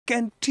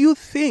Can't you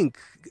think?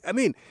 I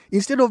mean,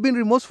 instead of being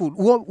remorseful,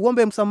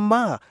 uombe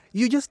msamaha.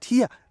 You just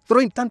here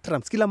throwing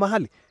tantrums kila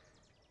mahali.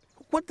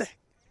 What the?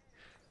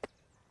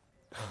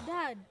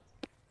 Dad,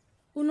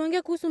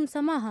 unaongea kuhusu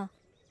msamaha?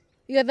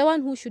 You're the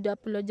one who should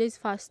apologize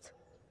first.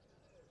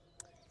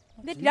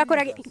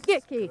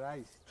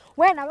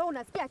 Wewe na wewe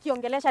unasikia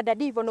akiongelesha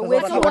dadi hivyo na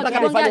wewe unataka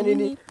nifanye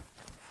nini?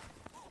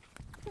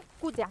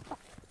 Kuja.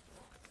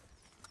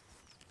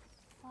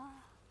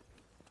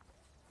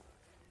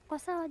 Kwa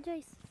sawa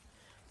Joyce.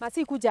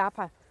 Masi kuja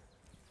hapa.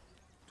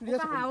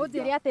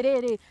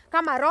 Aterere.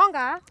 Kama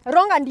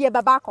Ronga ndiye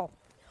babako.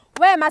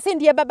 Wewe Masi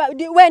ndiye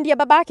wewe ndiye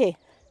babake.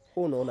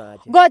 Unaona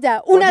aje?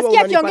 Ngoja,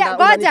 unasikia kiongea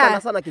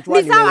ngoja.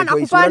 Ni sawa na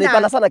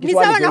kupanda. Ni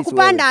sawa na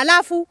kupanda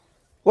alafu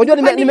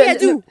unajua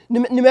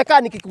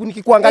nimekaa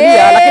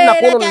nikikuangalia lakini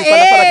nakuona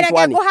unanipanda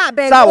sana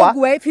kichwani. Sawa?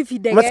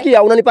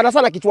 Unasikia unanipanda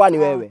sana kichwani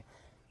wewe.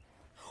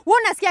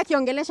 Wewe unasikia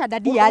kiongelesha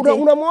dadi aje?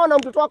 Unamwona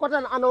mtoto wako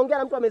hata anaongea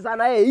na mtu amezaa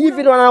na yeye.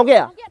 Hivi ndio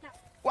anaongea?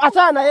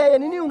 Achana yeye,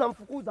 nini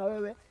unamfukuza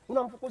wewe?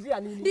 Unamfukuzia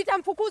nini?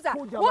 Nitamfukuza.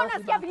 Wewe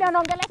unasikia vile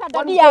anaongelesha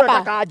dadi hapa?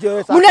 Unataka aje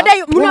wewe sasa?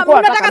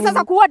 Unataka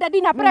sasa kuua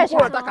dadi na pressure.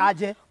 Unataka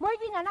aje?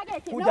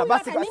 Kuja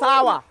basi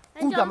sawa.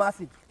 Kuja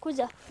Masi.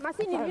 Kuja.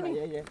 Masi ni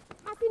nini?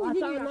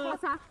 Masi ni nini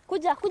sasa?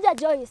 Kuja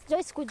Joyce.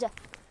 Joyce kuja.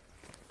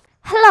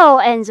 Hello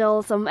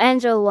Angels, I'm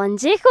Angel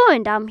Wanjiku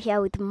and I'm here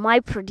with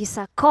my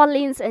producer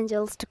Collins.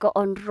 Angels to go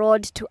on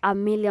road to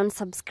 1 million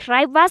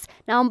subscribers.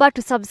 Naomba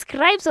to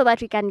subscribe so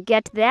that we can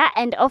get there.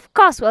 And of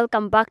course,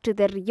 welcome back to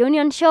the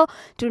reunion show.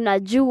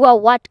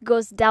 Tunajua what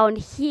goes down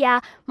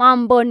here.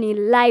 Mambo ni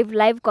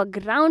live kwa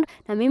ground.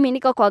 Na mimi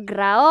niko kwa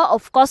grao.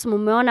 Of course,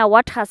 mumeona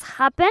what has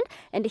happened.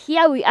 And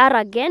here we are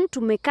again.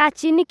 Tumekaa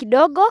chini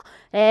kidogo.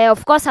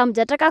 Of course,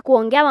 hamjataka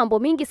kuongea mambo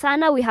mingi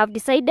sana. We have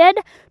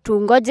decided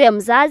tungoje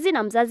mzazi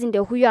na mzazi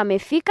ndio huyo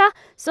amefika.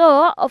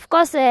 So of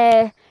course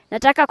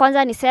nataka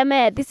kwanza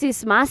niseme this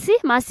is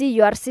Mercy,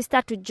 your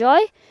sister to Joy,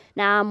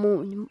 na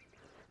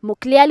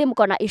clearly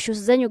mko na issues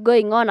zenyu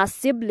going on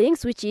as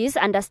siblings which is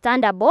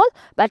understandable,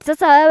 but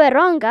sasa wewe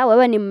Ronga,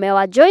 wewe ni mume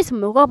wa Joyce,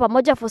 mmekuwa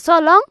pamoja for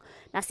so long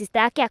na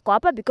sister yake ako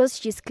hapa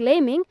because she's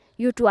claiming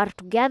you two are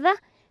together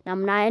na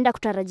mnaenda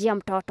kutarajia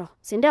mtoto,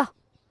 si ndio?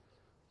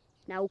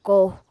 Na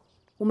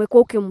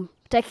umekuwa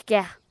ukimtake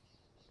care.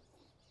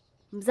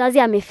 Mzazi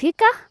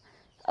amefika.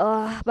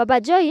 Baba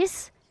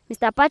Joyce,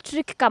 Mr.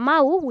 Patrick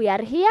Kamau, we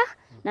are here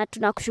na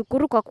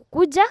tunakushukuru kwa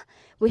kukuja.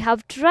 We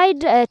have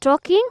tried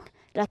talking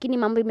lakini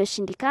mambo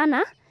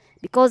imeshindikana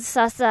because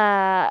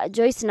sasa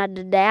Joyce na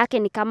dada yake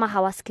ni kama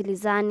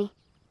hawasikilizani.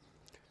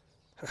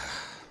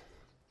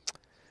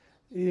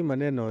 Hii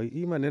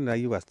maneno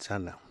hii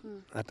wasichana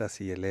hata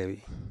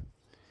sielewi.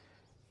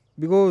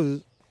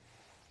 Because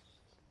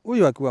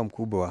huyu akiwa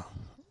mkubwa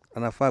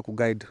anafaa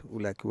kuguide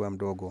ule akiwa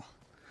mdogo.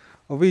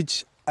 Of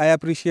which I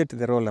appreciate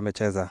the role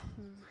amecheza.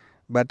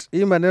 But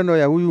hii maneno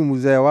ya huyu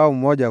mzee wao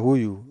mmoja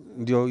huyu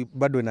ndio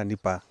bado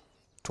inanipa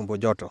tumbo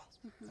joto.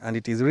 And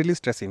it is really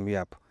stressing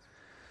me up.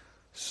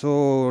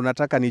 So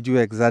nataka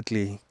nijue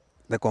exactly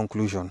the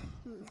conclusion.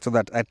 So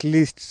that at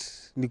least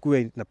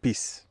nikuwe na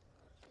peace.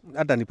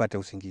 Hata nipate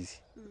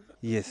usingizi.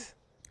 Yes.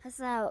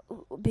 Sasa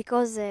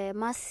because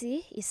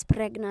Mercy is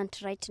pregnant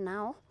right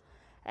now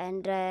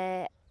and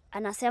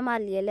anasema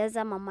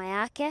alieleza mama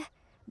yake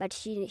but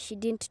she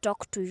didn't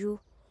talk to you.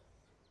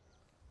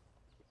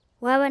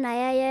 Wewe na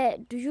yeye,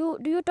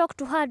 do you talk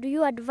to her? Do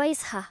you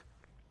advise her?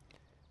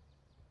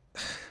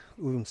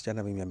 Huyu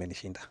msichana mimi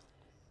amenishinda.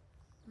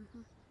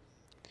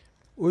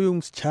 Huyu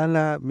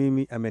msichana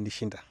mimi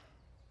amenishinda.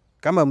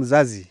 Kama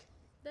mzazi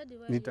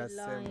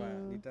nitasema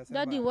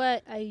Daddy,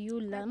 why are you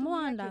lying?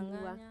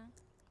 Mwandanganya.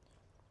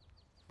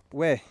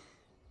 We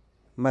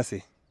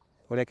Mercy,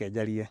 uleke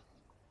jalie.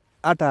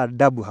 Hata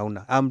adabu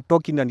hauna. I'm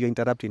talking and you're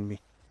interrupting me.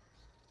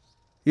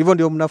 Hivyo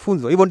ndio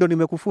mnafunzwa, hivyo ndio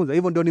nimekufunza,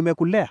 hivyo ndio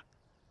nimekulea.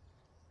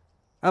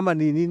 Ama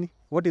ni nini?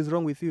 What is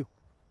wrong with you?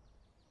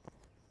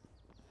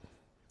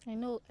 I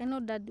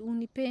know that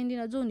unipendi,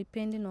 najua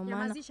unipendi no maana.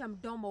 Nyamazisha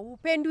mdomo,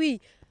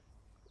 upendwi.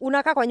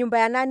 Unakaa kwa nyumba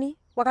ya nani?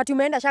 Wakati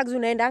umeenda shags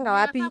unaendanga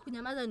wapi? Nataka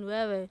kunyamaza ni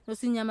wewe,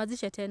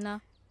 usinyamazishe tena.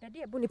 Daddy,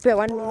 hebu nipe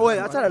one.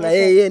 Wewe achana na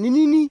yeye, ni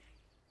nini?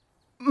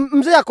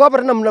 Mzee yako hapa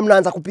tena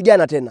mnaanza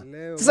kupigana tena.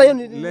 Sasa hiyo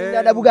ni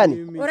adabu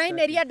gani?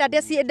 Uraineria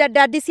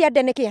dadi si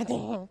adeneke.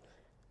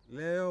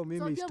 Leo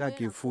mimi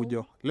sitaki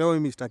fujo. Leo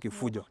mimi sitaki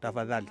fujo,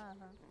 tafadhali.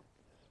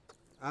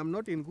 I'm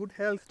not in good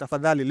health.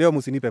 Tafadhali leo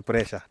msinipe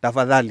pressure.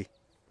 Tafadhali.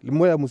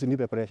 Leo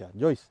msinipe pressure.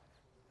 Joyce.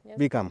 Yes.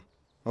 Be calm.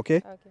 Okay?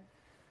 Okay.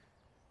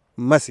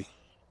 Mercy.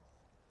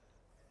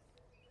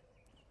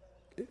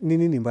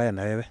 Nini mbaya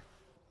na wewe?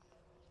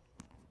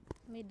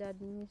 Mimi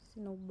dad mimi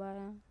sina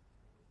ubaya.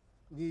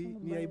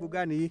 Ni aibu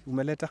gani hii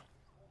umeleta?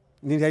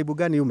 Ni aibu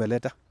gani hii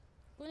umeleta?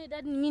 Kwani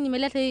dad mimi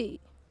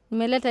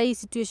nimeleta hii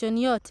situation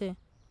yote.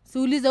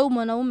 Siulize huyu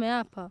mwanaume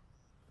hapa.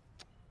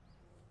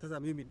 Sasa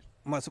mimi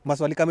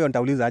maswali kama hiyo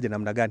nitauliza aje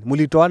namna gani?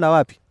 Mlitoana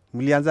wapi?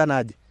 Mlianzana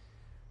aje?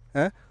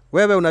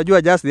 Wewe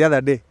unajua just the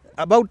other day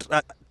about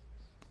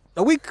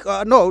a week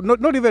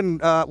not even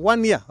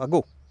 1 year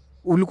ago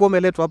ulikuwa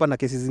umeletwa hapa na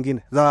kesi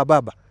zingine za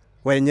baba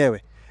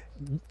wenyewe.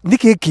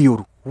 Niki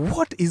kiuru.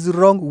 What is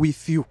wrong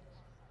with you?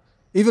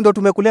 Even though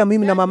tumekulea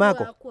mimi na mama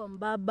yako. Hakuwa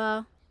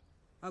mbaba.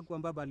 Hakuwa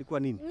mbaba alikuwa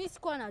nini? Mimi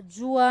sikuwa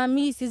najua,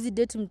 mimi sizi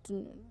date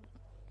mtu.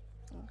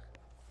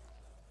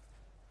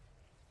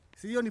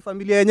 Si hiyo ni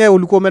familia yenyewe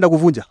ulikuwa umeenda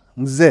kuvunja?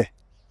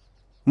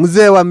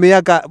 Mzee wa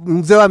miaka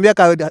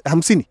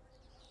 50.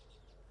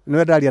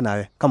 Niwe dalia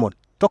nawe. Come on,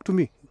 talk to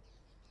me.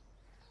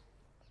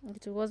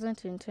 It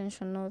wasn't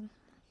intentional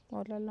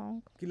all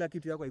along. Kila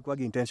kitu yako haikuwa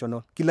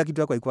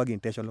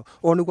intentional.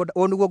 Onu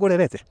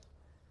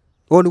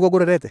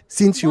gorerete.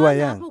 Since you are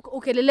young.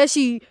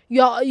 Ukeleleshi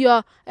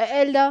your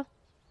elder.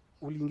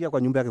 Uliingia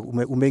kwa nyumba yake,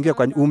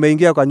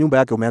 umeingia kwa nyumba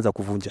yake umeanza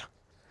kuvunja.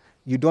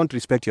 You don't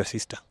respect your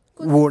sister.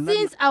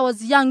 Since I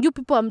was young, you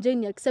people am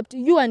joining except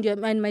you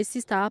and my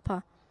sister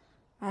hapa.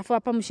 Alafu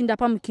hapa mshinda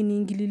hapa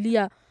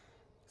mkiniingililia.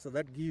 So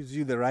that gives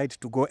you the right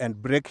to go and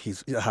break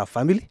her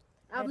family?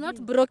 I've not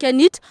broken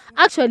it.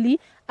 Actually,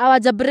 I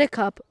was a break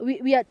up.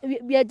 We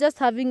are just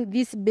having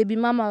this baby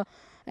mama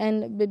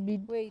and baby.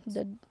 Wait.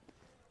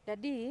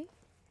 Daddy,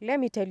 let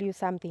me tell you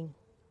something.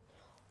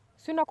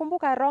 Si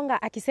unakumbuka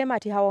Ronga akisema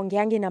ati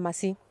haongeangi na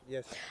Masi?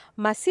 Yes.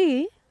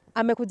 Masi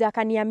amekuja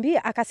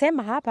akaniambia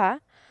akasema hapa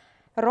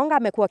Ronga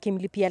amekuwa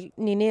kimlipia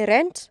nini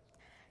rent,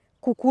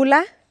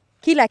 kukula,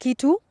 kila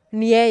kitu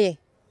ni yeye.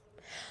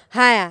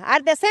 Haya,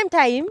 at the same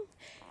time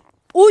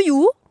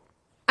huyu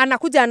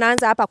anakuja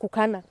anaanza hapa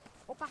kukana.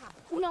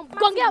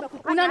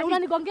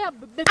 Unanigongea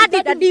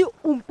Hadi daddy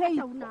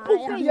umpei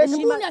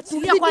heshima.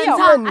 Unaachilia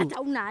kwanza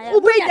hata unaya.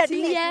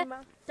 Unaachilia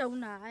hata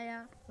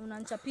unaya.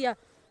 Unanichapia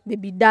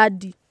baby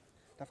daddy.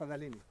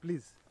 Tafadhalini,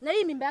 please. Na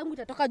hii mimba yangu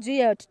itatoka juu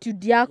ya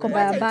attitude yako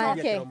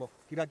mbaya.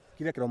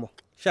 Kila kiromo.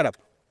 Shut up.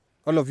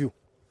 All of you.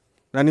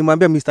 Na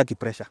nimwambia mimi sitaki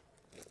pressure.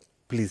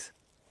 Please.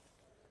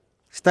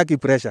 Sitaki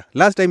pressure.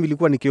 Last time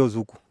ilikuwa ni chaos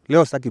huku.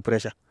 Leo sitaki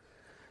pressure.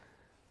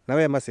 Na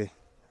wewe Mase,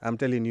 I'm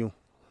telling you.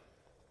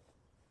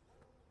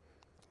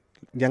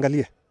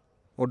 Niangalie.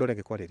 Odore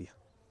gekwareria.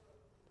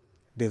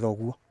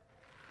 Ndethoguo.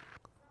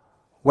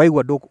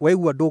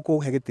 Waigua doko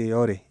hegete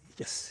yore.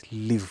 Just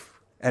live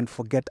and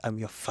forget I'm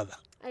your father.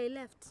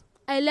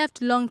 I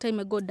left long time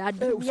ago, dad.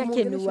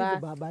 Yake ni wa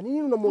baba.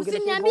 Nini unamwongelea?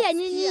 Usiniambie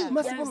nyinyi.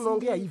 Masi mbona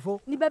unaongea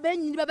hivyo? Ni baba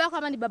yako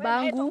ama ni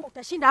baba yangu?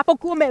 Utashinda hapo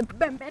kume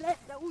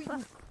bembeleza huyu.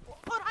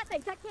 Ora hata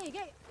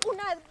itakege.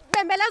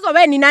 Unabembelezwa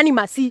wewe ni nani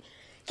Masi?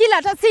 Kila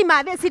hata si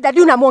madhe si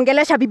dadi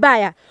unamuongelesha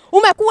vibaya.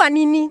 Umekuwa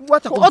nini?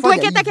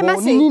 Otuwekete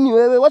Kimasi. Ni nini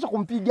wewe? Wacha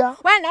kumpiga.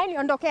 Wewe na yeye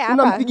niondokea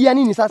hapa. Unampigia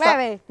nini sasa?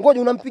 Wewe.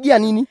 Ngoja unampigia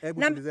nini?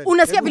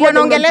 Unasikia vile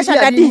anaongelesha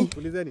dadi?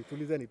 Tulizeni.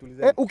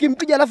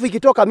 Ukimpiga alafu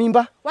ikitoka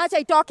mimba. Wacha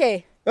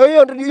itoke.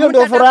 Hiyo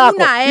ndio furaha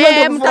yako.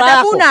 Hiyo ndio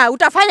furaha yako.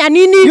 Utafanya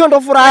nini? Hiyo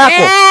ndio furaha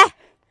yako.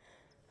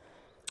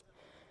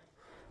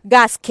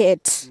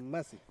 Gasket.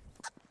 Masi.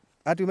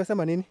 Ati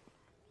umesema nini?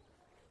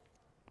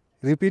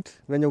 Repeat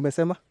venye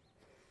umesema.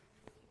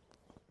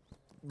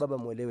 Baba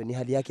muelewe ni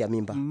hali yake ya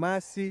mimba.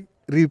 Masi,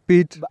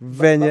 repeat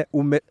venye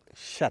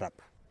shut up.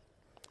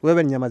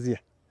 Wewe nyamazia.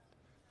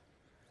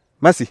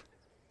 Masi.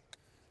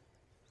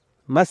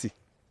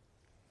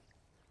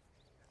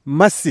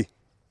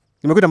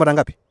 Nimekuita mara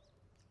ngapi?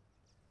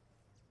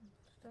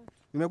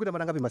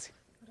 Masi?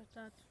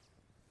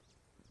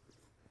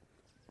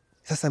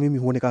 Sasa mimi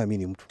huone kama mimi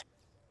ni mtu.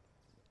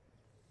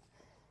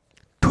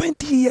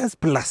 20 years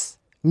plus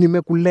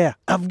nimekulea.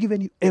 I've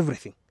given you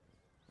everything.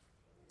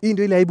 Hii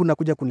ndio ile aibu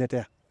nakuja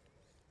kuniletea.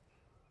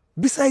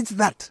 Besides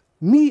that,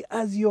 me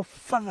as your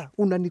father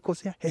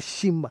unanikosea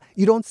heshima.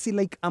 You don't see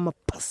like I'm a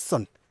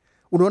person.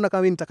 Unaona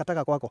kama mimi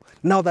nitakataka kwako.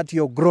 Now that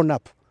you're grown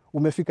up,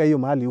 umefika hiyo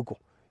mahali huko.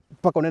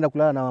 Mpaka unaenda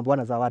kulala na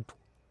mabwana za watu.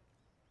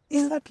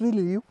 Is that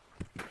really you?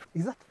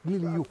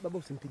 Baba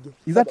usimpige.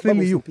 Is that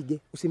really you?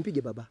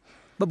 Usimpige baba.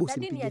 Baba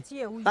usimpige. Dadi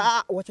niachie huyu.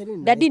 Wacha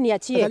nini? Dadi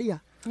niachie. Angalia.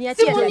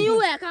 Niachie. Simu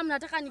niue kama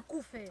mnataka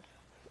nikufe.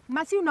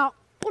 Masi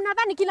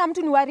unadhani kila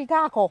mtu ni warika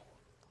yako?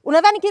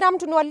 Unadhani kila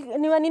mtu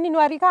ni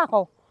warika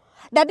yako?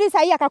 Dadi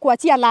sasa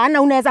akakuachia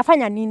laana, unaweza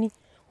fanya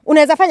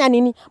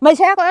nini?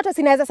 Maisha yako yote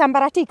sinaweza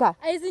sambaratika.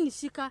 Haiwezi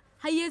nishika.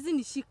 Haiwezi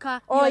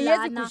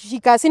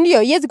kushika, si ndio?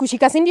 Haiwezi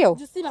kushika, si ndio?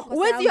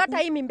 Uwezi hata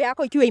hii mimba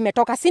yako ikiwa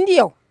imetoka, si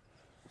ndio?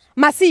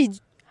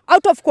 Masi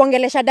out of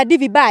kuongelesha dadi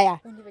vibaya.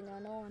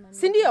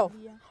 Si ndio?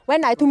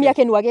 Wewe na itumia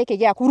yake ni wageke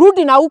gea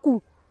kurudi na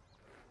huku.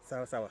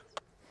 Sawa.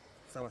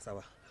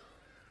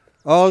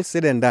 All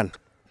said and done.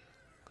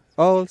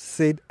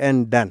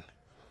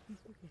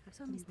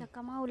 So Mr.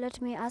 Kamau,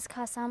 let me ask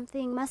her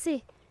something.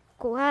 Masi,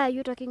 why are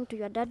you talking to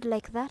your dad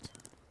like that?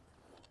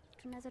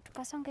 Tunaweza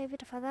tukasonga hivi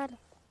tafadhali.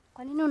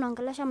 Kwa nini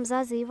unaongelesha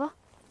mzazi hivyo?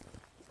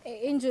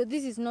 Angel,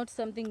 this is not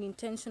something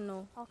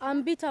intentional. Okay.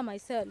 I'm bitter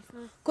myself.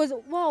 Because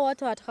wao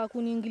watu wataka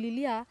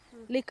kuniingililia,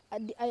 like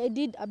I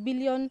did a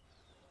billion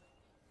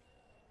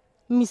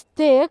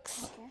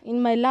mistakes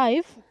in my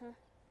life.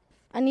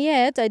 And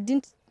yet I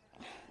didn't.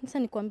 Nisa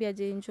nikwambia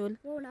Angel.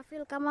 Wewe una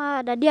feel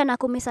kama daddy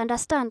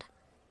anakumisunderstand?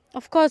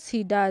 Of course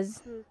he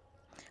does.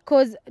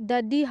 Because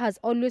daddy has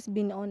always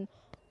been on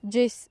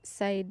Joyce's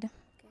side.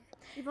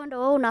 Even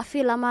though wewe una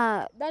feel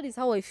ama that is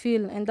how I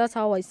feel and that's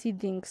how I see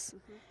things.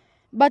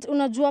 But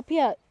unajua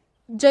pia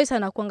Joyce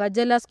anakuanga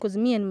jealous because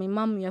me and my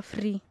mom we are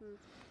free.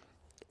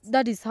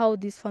 That is how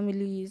this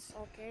family is.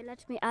 Okay,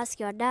 let me ask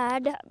your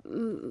dad,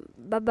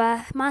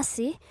 Baba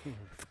Mercy.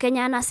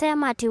 Kenya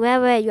anasema ati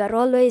wewe you are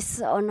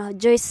always on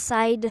Joyce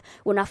side,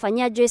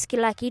 unafanyia Joyce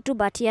kila kitu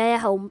but yeye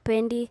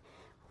haumpendi.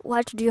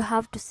 What do you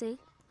have to say?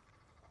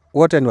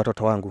 Wote ni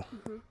watoto wangu.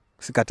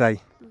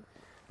 Sikatai.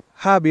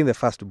 Her being the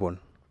firstborn,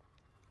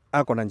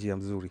 ako na njia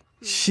mzuri.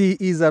 She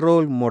is a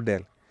role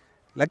model.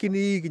 Lakini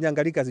hii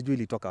kinyangalika sijui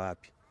ilitoka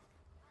wapi.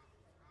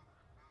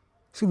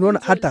 Si unaona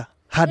hata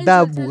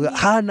hadabu,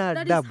 hana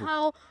adabu. That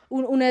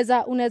is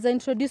how unaweza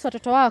introduce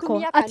watoto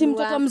wako ati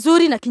mtoto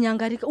mzuri na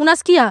kinyangalika.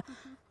 Unasikia?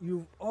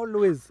 You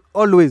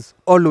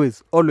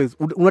always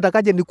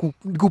unatakaje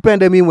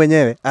nikupende mimi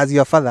mwenyewe as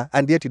your father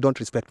and yet you don't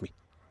respect me?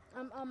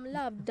 I'm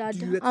loved, Dad.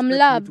 Do you expect I'm me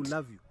loved. to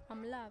love you?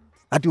 I'm loved.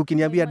 Ati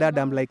ukiniambia dad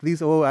I'm like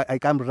this, oh I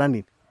come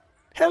running.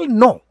 Hell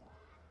no.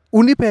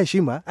 Unipe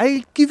heshima,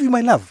 I give you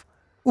my love.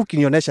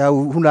 Ukinionyesha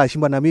huna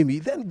heshima na mimi,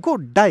 then go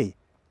die.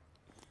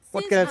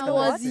 What Since else I can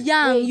was say?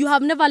 young, you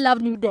have never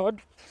loved me,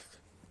 Dad.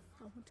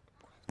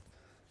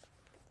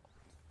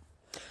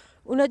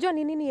 Unajua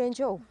ni nini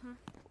Angel?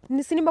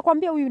 Si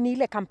nimekwambia huyu ni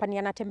ile kampani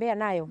anatembea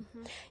nayo.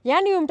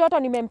 Yaani huyu mtoto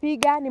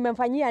nimempiga,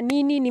 nimemfanyia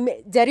nini,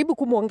 nimejaribu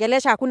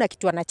kumuongelesha hakuna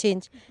kitu ana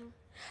change.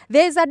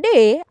 There is a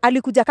day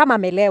alikuja kama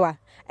amelewa.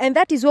 And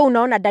that is why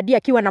unaona dadi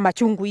akiwa na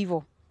machungu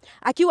hivyo.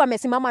 Akiwa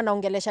amesimama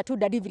anaongelesha tu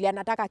dadi vile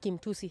anataka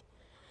akimtusi.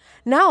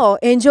 Nao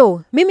Angel,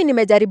 mimi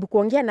nimejaribu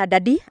kuongea na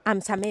dadi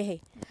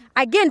amsamehe.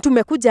 Again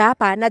tumekuja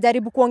hapa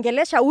najaribu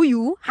kuongelesha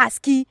huyu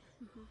haski.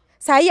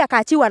 Saa hii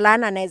akaachiwa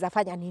laana anaweza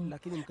fanya nini?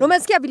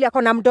 Umesikia vile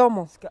ako na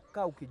mdomo?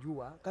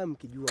 Kama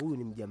mkijua huyu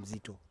ni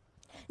mjamzito.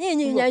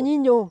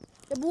 Nyinyo.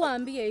 Hebu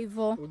waambie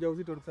hivyo.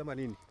 Ujauzito unasema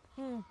nini?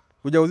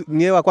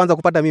 Ni yeye wa kwanza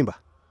kupata mimba?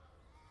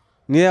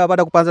 Ni yeye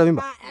baada kupata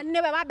mimba?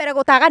 Niwe mabere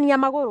gutagania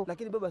maguru.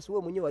 Lakini baba si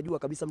wewe mwenyewe wajua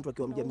kabisa mtu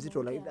akiwa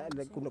mjamzito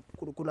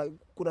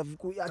kuna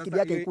akili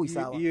yake iko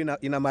sawa. Hiyo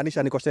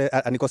inamaanisha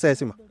anikosea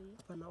heshima.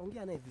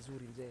 Anaongea naye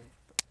vizuri mzee.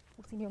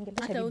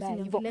 Usiniongeleshe vibaya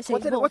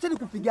hivyo. Wacha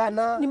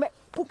nikupigana.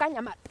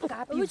 Nimekukanya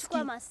ngapi?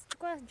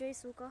 Chukua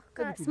Joyce huko.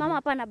 Simama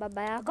hapa na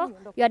baba yako.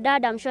 Your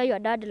dad, I'm sure your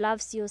dad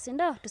loves you. Si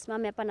ndio?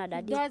 Tusimame hapa na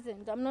daddy.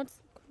 Doesn't. I'm not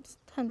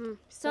stand.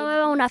 So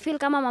wewe una feel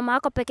kama mama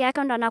yako peke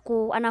yake ndo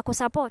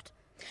anakusupport?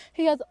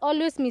 He has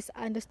always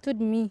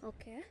misunderstood me.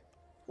 Okay.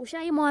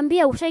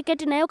 Ushaimwambia,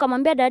 ushaiketi na yeye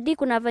ukamwambia daddy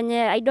kuna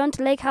venye I don't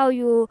like how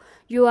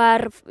you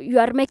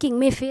are making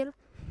me feel?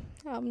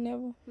 I've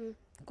never.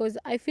 Because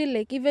I feel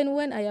like even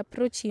when I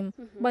approach him,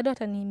 bado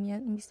atani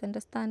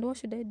misunderstand. What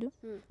should I do?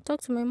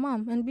 Talk to my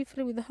mom and be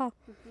free with her.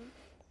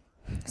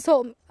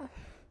 So I'm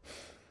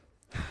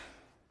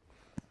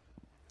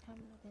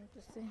not going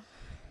to say.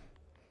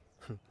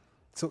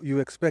 So you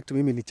expect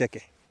mimi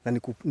nicheke na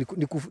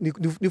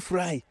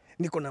nifurahi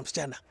niko na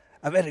msichana,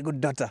 a very good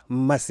daughter,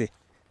 Mercy.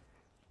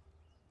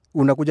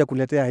 Unakuja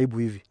kuletea aibu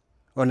hivi,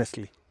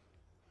 honestly.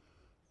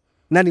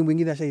 Nani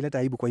mwingine ashaileta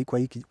aibu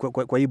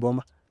kwa hii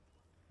boma?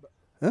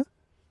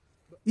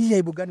 Hii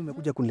aibu gani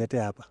umekuja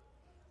kuniletea hapa?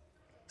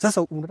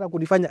 Sasa unataka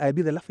kunifanya I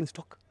be the laughing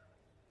stock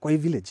kwa hii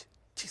village?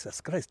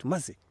 Jesus Christ,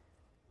 Mercy.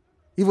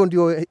 Hivyo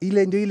ndio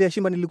ile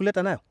heshima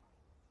nilikuleta nayo?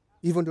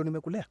 Hivyo ndio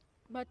nimekulea?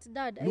 But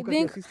Dad, Look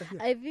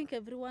I think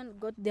everyone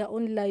got their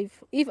own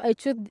life. If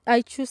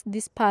I choose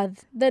this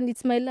path, then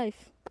it's my life.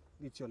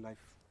 It's your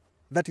life.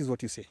 That is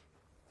what you say.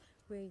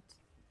 Wait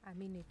a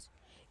minute.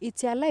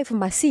 It's your life,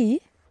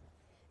 Mercy.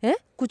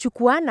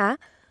 Kuchukuana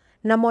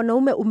na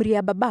mwanaume umri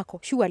ya babako,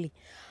 surely.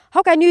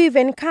 How can you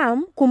even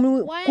come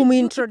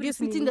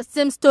kumintroduce me in the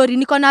same story?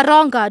 Niko na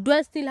Ronga. Do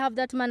I still have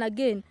that man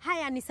again?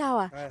 Haya ni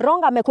sawa.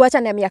 Ronga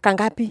amekuacha na miaka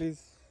ngapi?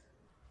 Please.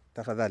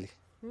 Tafadhali.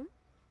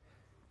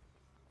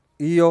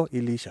 Hiyo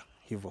ilisha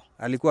hivyo.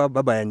 Alikuwa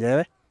baba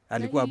yenyewe,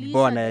 alikuwa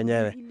bwana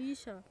yenyewe.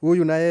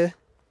 Huyu na yeye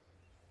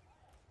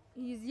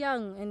he's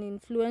young and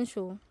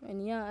influential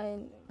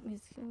and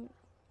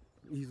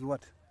he's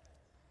what?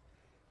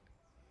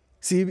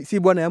 Si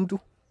bwana ya mtu?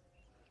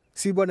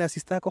 Si bwana ya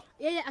sister yako?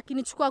 Yeye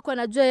akinichukua kwa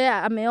najua yeye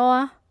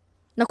ameoa.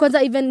 Na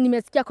kwanza even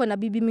nimesikia kwa na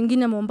bibi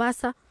mwingine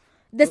Mombasa.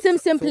 The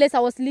same place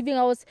I was living,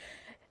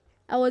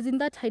 I was in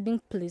that hiding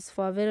place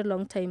for a very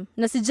long time.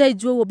 Na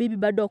sijaijua huo bibi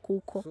bado ako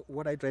huko. So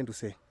what are you trying to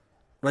say?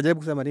 Unajaribu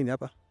kusema nini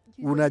hapa?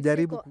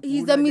 Unajaribu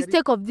he's a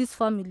mistake of this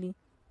family.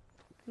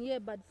 Yeah,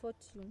 bad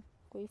fortune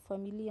kwa hii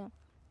familia.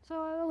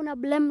 So una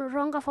blame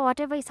Ronga for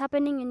whatever is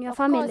happening in your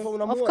family?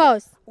 Of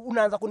course.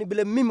 Unaanza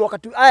kuniblame mimi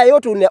wakati haya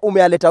yote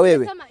umealeta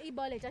wewe. Kama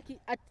ibole taki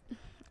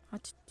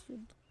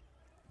attitude.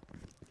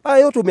 Haya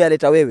yote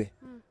umealeta wewe.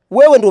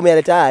 Wewe ndio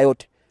umealeta haya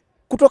yote.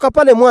 Kutoka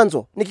pale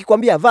mwanzo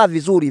nikikwambia vaa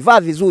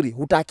vizuri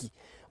hutaki.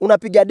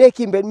 Unapiga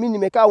deki mimi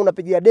nimekaa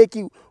unapiga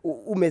deki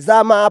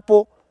umezama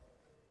hapo.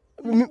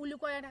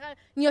 Ulikuwa unataka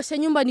nioshe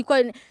nyumba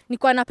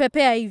nilikuwa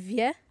napepea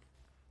hivi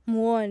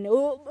muone.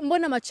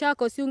 Mbona macho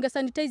yako si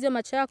ungesanitize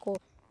macho yako?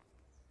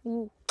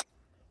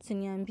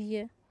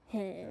 Siniambie.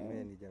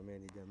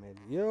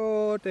 Jamani.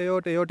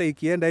 Yote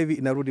ikienda hivi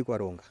inarudi kwa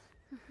Ronga.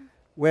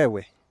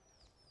 Wewe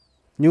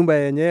nyumba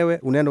yenyewe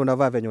unaenda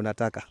unavaa venye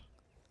unataka.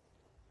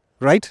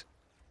 Right?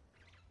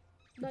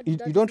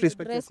 You don't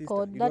respect your dress sister.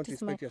 code. You That don't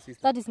is my respect your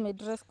sister. that is my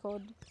dress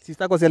code.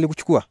 Sister yako si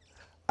alikuchukua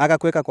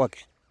akakuweka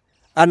kwake,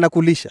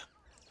 anakulisha,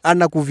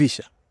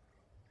 anakuvisha,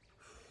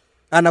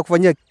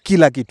 anakufanyia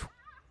kila kitu.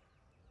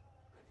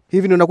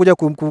 Hivi ndio unakuja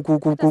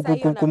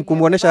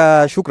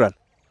kumuonesha shukrani?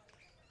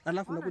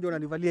 Alafu unakuja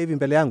unanivalia hivi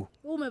mbele yangu.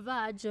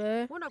 Umevaa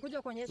aje?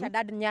 Unakuja kuonyesha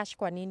dad nyash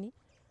kwa nini?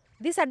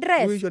 This a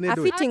dress, a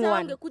fitting Hata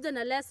one. ungekuja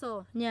na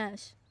leso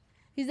nyash.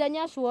 He's a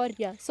nyash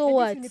warrior. So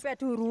what? Nipe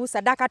tu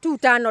ruhusa dakika tu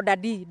 5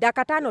 dadi.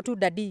 Dakika 5 tu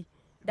dadi.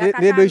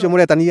 Ndio hicho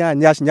mure tania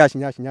nyash.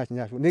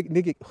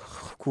 Niki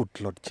good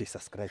Lord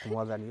Jesus Christ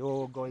mwadhani.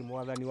 Oh God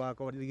mwadhani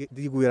wako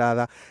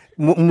digwiratha.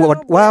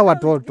 Wa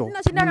watoto.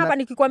 Nashinda hapa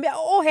nikikwambia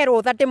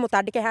hero thate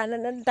mutandike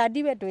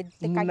dadi wetu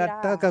tekagira.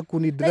 Mnataka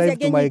kuni drive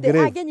to my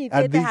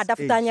grave.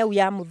 Hadafutanya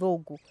uya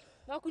muthungu.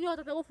 Wakunywa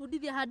tata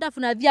gufundithia hadafu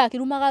na thia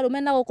kirumaga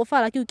rumena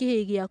gukubara kiu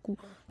kihi giaku.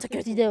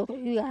 Takio tije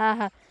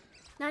haha.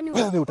 Nani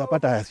wewe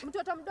utapata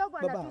mtoto mdogo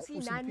anatusi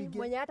nani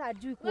mwenye hata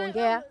ajui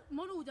kuongea?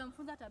 Mbona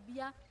hujamfunza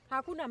tabia?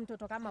 Hakuna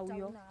mtoto kama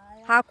huyo.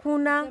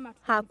 Hakuna.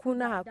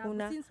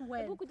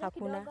 Hebu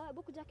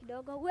kuja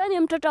kidogo. Wewe ni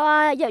mtoto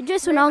wa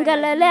Joyce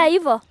unaongelelea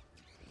hivyo?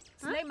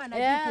 Sulaiman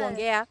ajui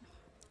kuongea.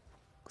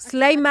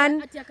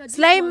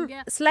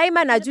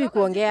 Sulaiman ajui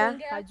kuongea.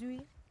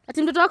 Hajui.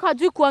 Ati mtoto wako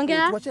hajui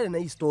kuongea? Tuachane na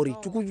hii story.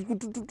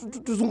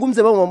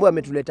 Tuzungumze mambo ambayo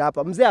ametuleta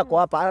hapa. Mzee ako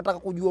hapa anataka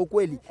kujua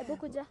ukweli. Hebu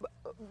kuja.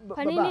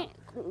 Kwa nini?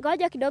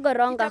 Ngoja kidogo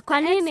Ronga.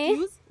 Kwa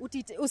nini?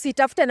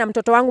 Usitafute na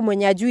mtoto wangu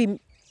mwenye ajui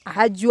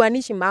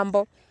hajuanishi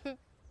mambo.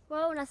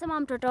 Wewe unasema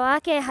mtoto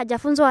wake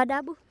hajafunzwa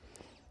adabu?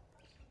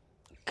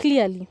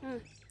 Clearly.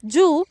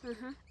 Juu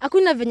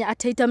hakuna venye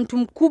ataita mtu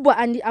mkubwa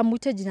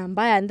amuite jina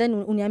mbaya and then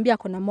uniambia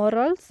ako na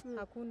morals.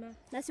 Hakuna.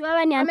 Na si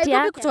wewe ni auntie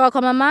yake? Kutoka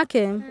kwa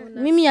mamake.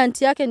 Mimi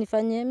auntie yake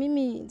nifanye.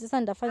 Mimi sasa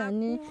nitafanya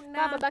nini?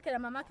 Kama babake na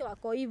mamake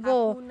wako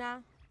hivyo.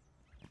 Hakuna.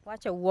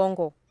 Wacha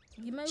uongo.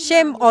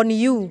 Shame on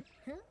you.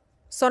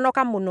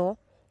 Sonoka muno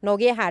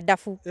nogie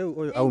hadafu.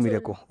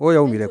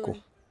 Oya umireko.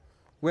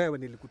 Wewe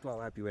nilikutoa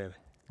wapi wewe?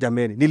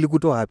 Jameni,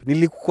 nilikutoa wapi?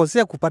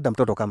 Nilikukosea kupata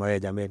mtoto kama wewe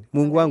jameni.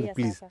 Mungu wangu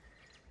please.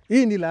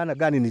 Hii ni laana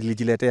gani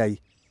nilijiletea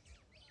hii?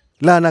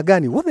 Laana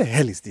gani? What the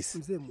hell is this?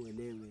 Mzee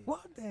muelewe.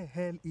 What the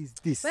hell is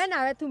this? Wewe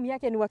na wewe tu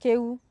yake ni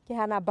wakeu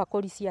kihana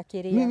bakoli si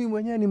akiria. Mimi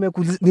mwenyewe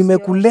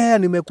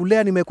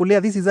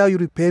nimekulea. This is how you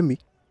repay me.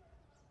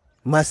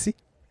 Mercy.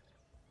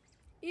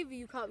 If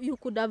you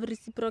could have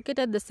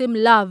reciprocated the same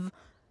love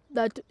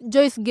that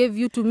Joyce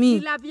gave you to me. Ni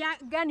love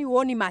gani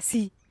uoni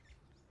Mercy?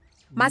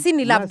 Mercy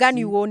ni love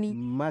gani uoni?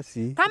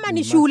 Mercy. Kama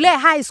ni shule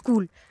high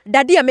school,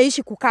 dadi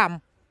ameishi kukam.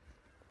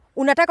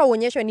 Unataka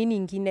uonyeshwe nini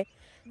ingine?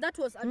 That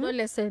was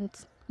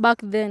adolescent back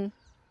then.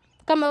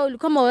 Kama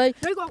wewe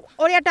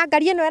ori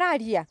atangarie no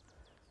eraria.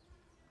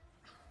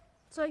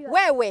 So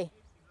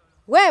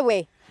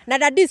Wewe na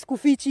dadi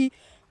sikufichi.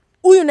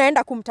 Huyu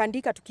naenda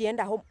kumtandika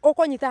tukienda home.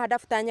 Oko nyita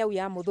hadafutanya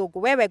uya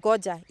muthungu. Wewe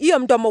goja. Hiyo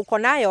mdomo uko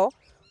nayo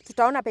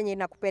tutaona penye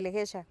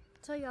inakupelekesha.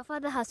 So your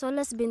father has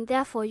always been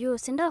there for you,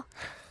 si ndio?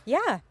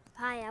 Yeah.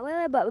 Haya,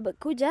 wewe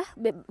kuja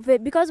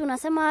because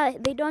unasema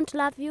they don't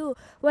love you.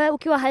 Wewe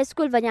ukiwa high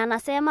school vanya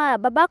anasema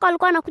babako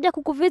alikuwa anakuja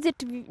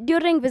kukuvisit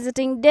during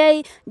visiting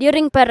day,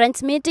 during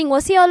parents meeting.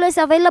 Was he always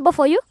available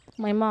for you?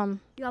 My mom.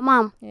 Your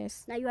mom?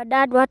 Yes. Na your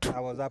dad what? I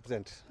was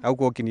absent.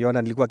 Hauko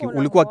ukiniona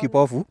ulikuwa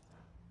kipofu.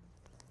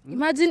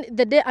 Imagine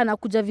the day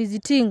anakuja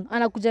visiting,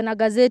 anakuja na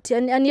gazeti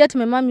and yet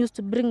my mom used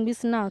to bring me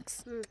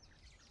snacks.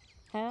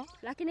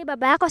 Lakini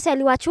baba yako si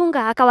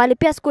aliwachunga,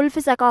 akawalipia school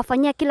fees,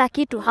 akawafanyia kila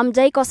kitu.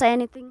 Hamjaikosa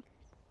anything.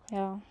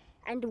 Yeah.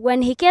 And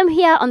when he came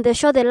here on the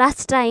show the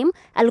last time,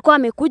 alikuwa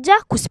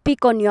amekuja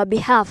kuspeak on your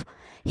behalf.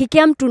 He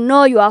came to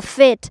know your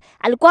fate.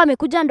 Alikuwa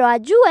amekuja ndo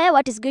ajue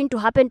what is going to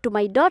happen to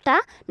my daughter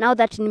now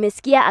that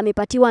nimesikia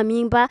amepatiwa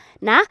mimba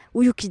na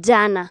huyu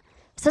kijana.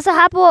 Sasa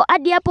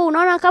hadi hapo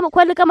unaona kama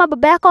kweli kama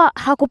baba yako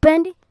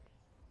hakupendi?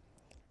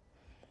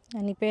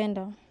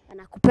 Anipenda.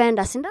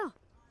 Anakupenda, si ndio?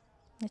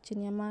 Na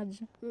chini ya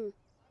maji.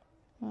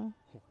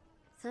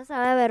 Sasa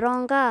wewe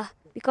Ronga,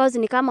 because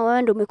ni kama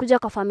wewe ndio umekuja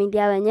kwa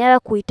familia wenyewe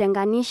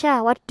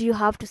kuitenganisha, what do you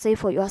have to say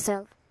for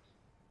yourself?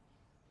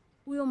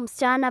 Huyo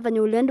msichana venye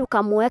ulienda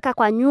ukamweka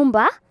kwa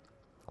nyumba,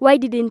 why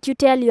didn't you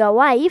tell your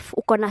wife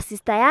uko na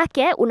sister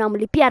yake,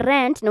 unamlipia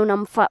rent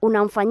na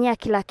unamfanyia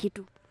kila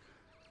kitu?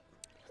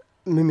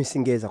 Mimi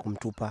singeweza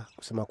kumtupa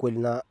kusema kweli,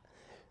 na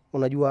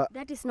unajua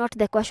that is not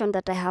the question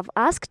that I have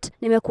asked.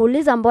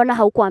 Nimekuuliza mbona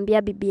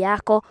haukuambia bibi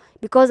yako,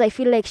 because I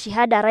feel like she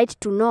had a right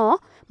to know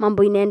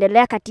mambo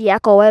inaendelea kati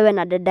yako wewe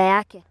na dada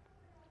yake.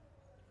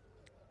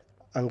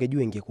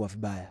 Angejua ingekuwa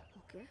vibaya.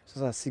 Okay.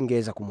 Sasa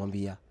singeweza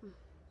kumwambia.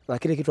 Na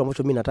kile kitu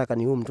ambacho mimi nataka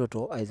ni huyu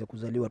mtoto aweze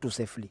kuzaliwa tu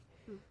safely.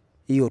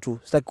 Hiyo tu,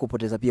 sitaki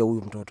kupoteza pia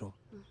huyu mtoto.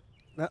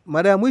 Na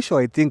mara ya mwisho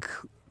I think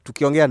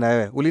tukiongea na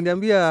wewe,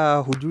 uliniambia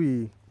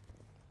hujui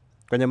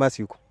kwenye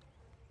Mercy huko.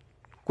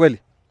 Kweli?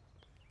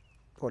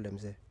 Pole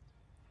mzee.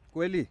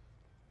 Kweli?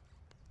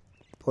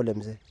 Pole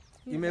mzee.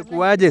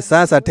 Imekuwaje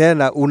sasa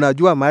tena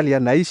unajua mahali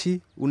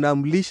anaishi,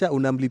 unamlisha,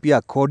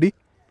 unamlipia kodi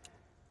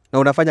na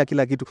unafanya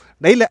kila kitu.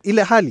 Na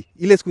ile hali,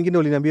 ile siku nyingine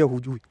uliniambia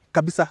hujui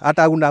kabisa,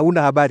 hata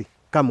una habari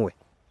kamwe.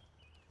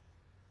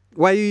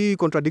 Why are you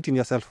contradicting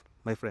yourself,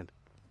 my friend?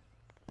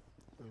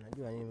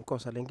 Unajua ni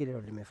kosa lingine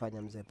ndio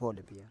nimefanya mzee,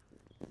 pole pia.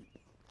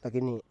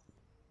 Lakini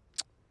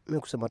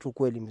mimi kusema tu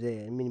kweli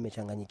mzee, mimi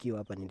nimechanganyikiwa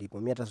hapa nilipo.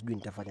 Mimi hata sijui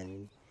nitafanya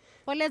nini.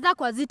 Pole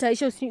zako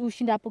hazitaisha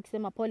ushinda hapo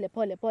kusema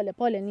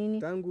pole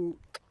nini? Tangu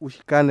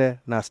ushikane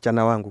na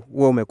wasichana wangu,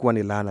 wewe umekuwa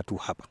ni laana tu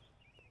hapa.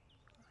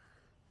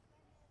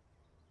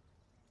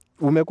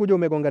 Umekuja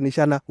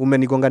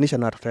umenigonganisha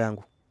na watoto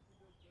yangu.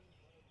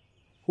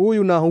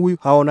 Huyu na huyu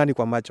haonani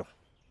kwa macho.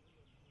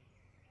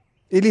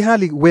 Ili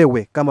hali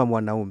wewe kama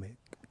mwanaume,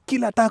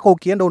 kila tako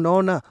ukienda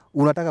unaona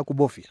unataka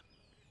kubofia.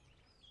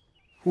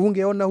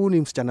 Ungeona huyu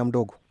ni msichana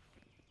mdogo.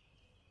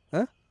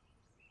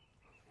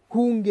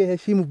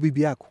 Ungeheshimu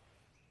bibi yako.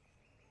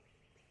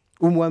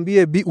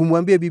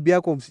 Umwambie bibi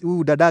yako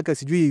huyu dadaka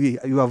sijui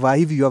yavaa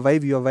hivi.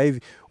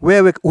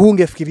 Wewe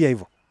ungefikiria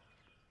hivyo?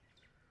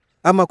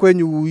 Ama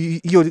kwenyu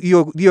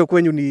hiyo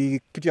kwenyu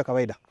ni kitu ya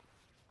kawaida?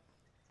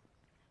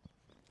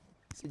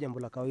 Si jambo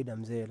la kawaida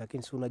mzee,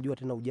 lakini si unajua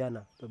tena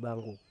ujana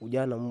babangu.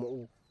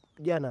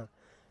 Ujana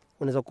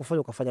unaweza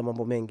kufanya ukafanya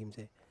mambo mengi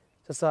mzee.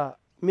 Sasa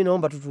mimi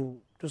naomba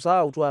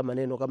tusahau tu haya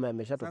maneno kama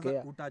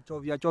yameshatokea.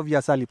 Utachovya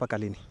asali paka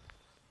lini?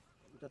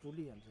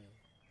 Utatulia mzee.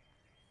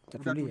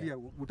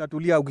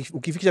 Utatulia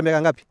ukifikisha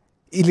miaka ngapi?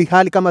 Ili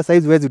hali kama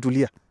saizi huwezi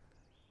tulia.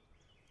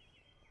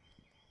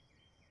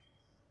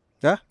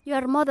 You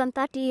are more than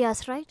 30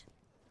 years, right?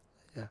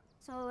 Yeah.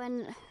 So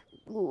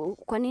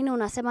kwa nini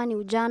unasema ni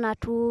ujana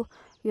tu,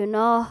 you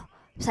know,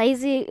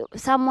 saizi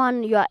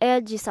someone your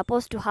age is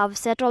supposed to have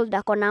settled,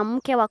 ako na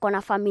mke, wako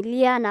na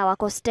familia na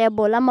wako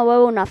stable, ama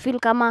wewe una feel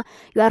kama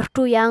you are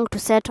too young to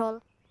settle?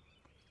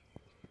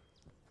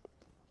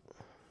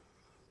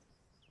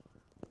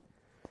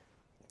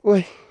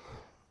 Mimi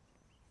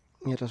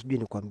hata sijui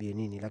nikwambie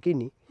nini,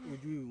 lakini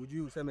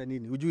Ujui useme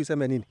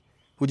nini?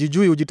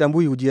 Ujijui,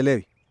 ujitambui,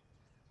 ujielewi.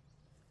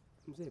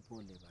 Mzee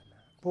pole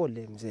bana.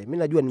 Pole mzee. Mimi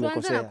najua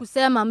nimekosea. Tuanze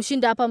kusema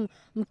mshinda hapa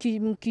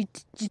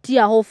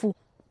mkijitia hofu.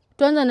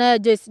 Tuanze na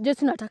Joyce.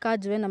 Joyce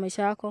unatakaje wewe na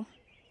maisha yako?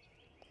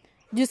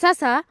 Juu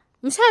sasa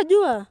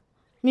mshajua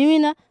mimi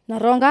na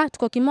Ronga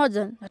tuko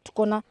kimoja na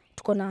tuko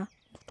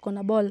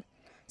na ball.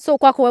 So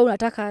kwako wewe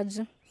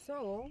unatakaje?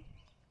 So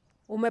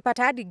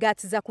umepata hadi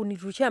guts za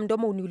kunirushia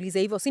mdomo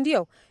uniulize hivyo, si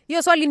ndio?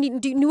 Hiyo swali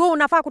ni wewe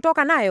unafaa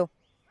kutoka nayo.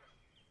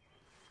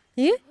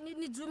 Ni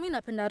juu mimi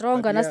napenda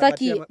Ronga na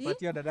sitaki.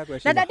 Patia dadako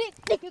heshima. Na dadi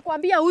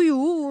nikikwambia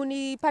huyu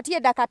nipatie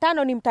dakika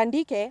 5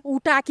 nimtandike,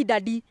 utaki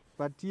dadi.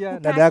 Patia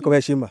dadako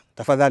heshima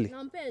tafadhali.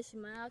 Nampe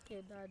heshima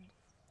yake dad.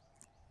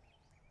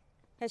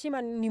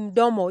 Heshima ni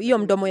mdomo, hiyo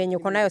mdomo yenye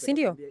uko nayo, si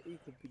ndio?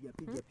 Kupiga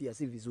pia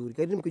si vizuri.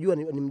 Kadri mkijua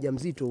ni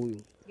mjamzito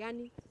huyu.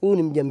 Gani? Huyu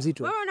ni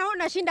mjamzito. Wewe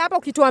unaona shinda hapa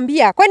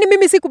ukituambia. Kwani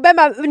mimi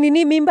sikubeba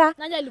nini mimba?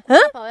 Nani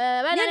alikuchapa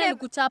wewe? Nani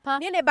alikuchapa?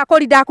 Nini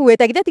bakori daku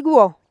weta githeti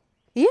guo?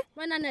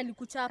 Nani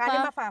alikuchapa?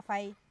 Kana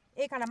mafafai.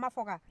 Kana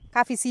mafoga.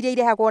 Kabiciria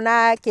ile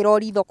hakona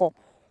kirori thoko.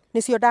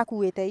 Nicio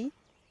ndakuite hii.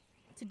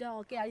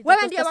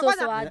 Wewe ndiye wa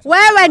kwanza.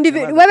 Wewe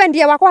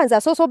ndiye wa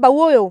kwanza soso ba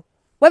huyo.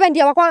 Wewe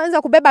ndiye wa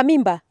kwanza kubeba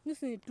mimba.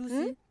 Nisi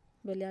tusi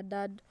mbele ya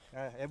dad.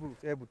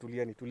 Hebu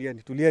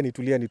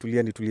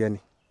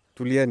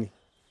tulieni.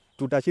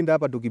 Tutashinda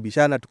hapa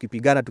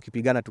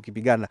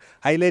tukipigana.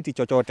 Haileti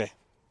chochote.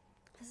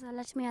 So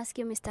let me ask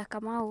you, Mr.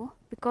 Kamau,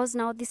 because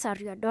now these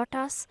are your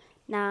daughters,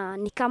 na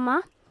ni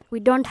kama we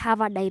don't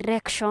have a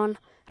direction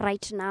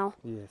right now.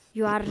 Yes.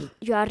 You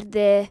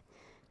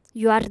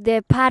are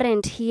the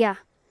parent here.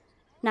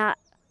 Na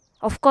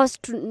of course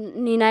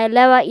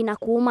ninaelewa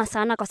inakuuma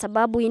sana kwa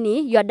sababu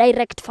ini your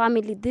direct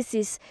family.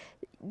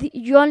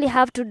 You only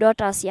have 2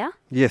 daughters, yeah?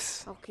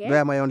 Yes. Okay. They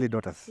are my only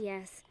daughters.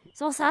 Yes.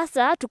 So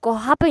sasa tuko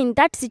hapa in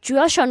that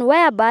situation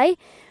whereby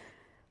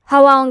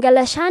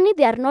hawaongeleshani,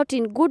 they are not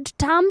in good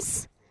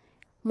terms.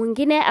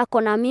 Mwingine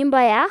ako na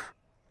mimba ya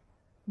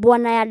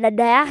bwana ya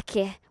dada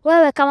yake.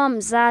 Wewe kama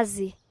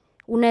mzazi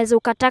unaweza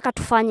ukataka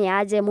tufanye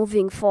aje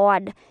moving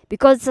forward,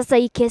 because sasa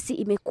hii kesi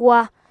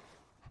imekuwa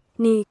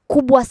ni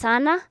kubwa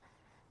sana,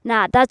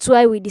 na that's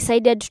why we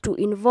decided to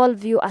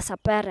involve you as a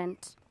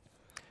parent.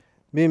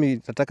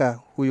 Mimi nataka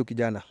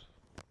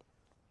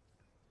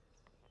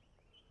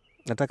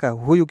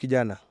huyu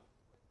kijana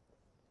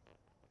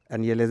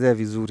anielezee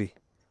vizuri,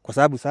 kwa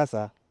sababu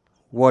sasa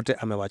wote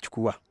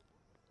amewachukua,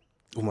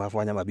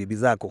 umewafanya mabibi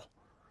zako.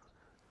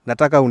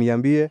 Nataka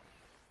uniambie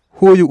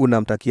huyu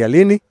unamtakia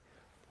lini,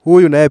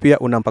 huyu naye pia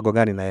una mpango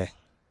gani naye.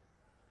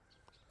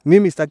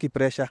 Mimi sitaki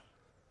pressure,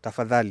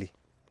 tafadhali,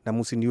 na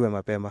msiniue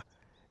mapema.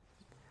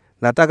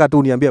 Nataka tu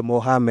uniambie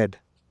Mohamed,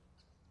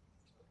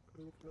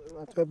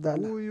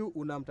 huyu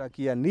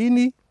unamtakia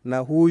nini na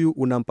huyu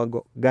una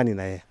mpango gani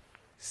naye.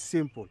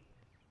 Simple.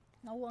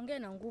 Na uongee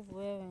na nguvu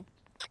wewe.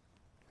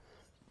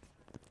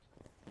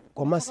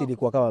 Kwa masi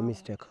ilikuwa kama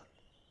mistake.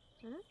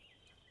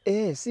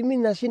 Si mimi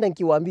nashinda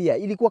nikiwaambia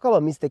ilikuwa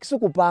kama mistake, sio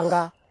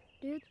kupanga.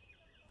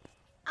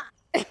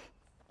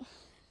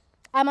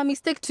 I'm a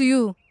mistake to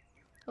you.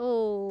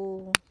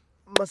 Oh.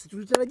 Masi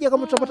tulitarajia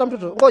kama tutapata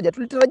mtoto. Ngoja,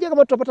 tulitarajia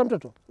kama tutapata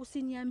mtoto.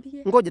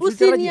 Usiniambie. Ngoja,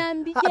 tulitarajia.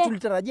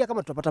 Tulitarajia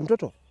kama tutapata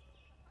mtoto.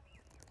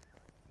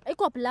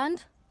 Haiko planned.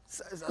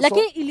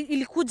 Lakini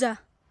ilikuja.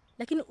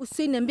 Lakini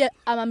usiniambia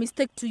I'm a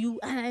mistake to you.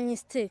 I'm a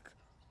mistake.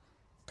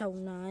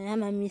 Tauna,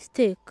 I'm a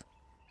mistake.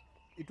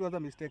 It was a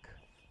mistake.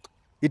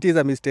 It is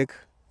a mistake.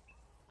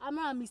 I'm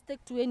not a mistake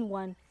to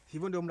anyone.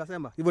 Hivyo ndio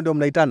mnasema? Hivyo ndio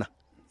mnaitana?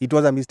 It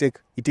was a mistake.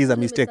 It is a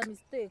mistake. It's a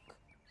mistake.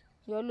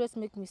 You always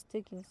make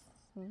mistakes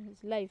in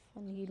his life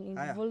and he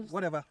involves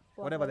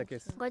whatever the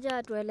case.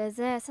 Ngoja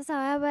tuelezee. Sasa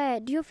wewe,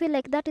 do you feel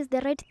like that is the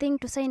right thing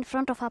to say in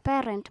front of a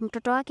parent?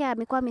 Mtoto wake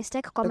amekuwa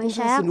mistake kwa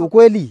maisha yako. Ni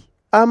ukweli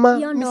ama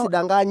mimi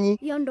sidanganyi?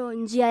 Hiyo ndo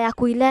njia ya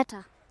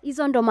kuileta.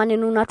 Hizo ndo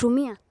maneno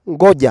unatumia.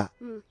 Ngoja.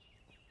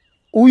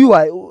 Huyu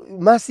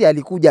Masi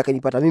alikuja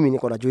akanipata mimi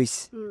niko na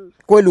Joyce.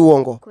 Kweli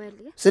uongo?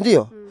 Kweli. Si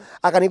ndio?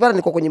 Akanipata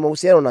niko kwenye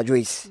mahusiano na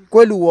Joyce.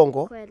 Kweli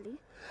uongo? Kweli.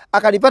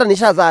 Akanipata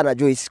nishazaa na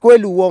Joyce.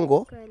 Kweli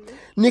uongo? Kweli.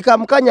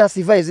 Nikamkanya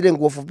asivae zile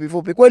nguo fupi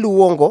fupi. Kweli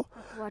uongo?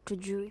 Watu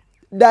jui.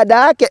 Dada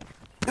yake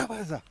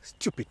Kawaza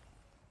stupid.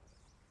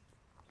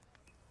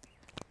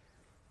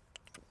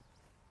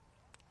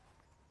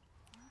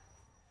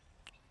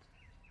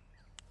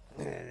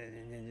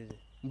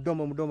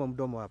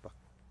 Mdomo hapa.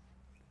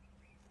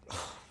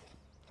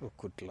 Oh,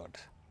 good Lord.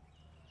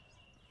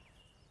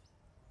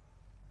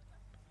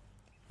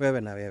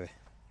 Wewe na wewe.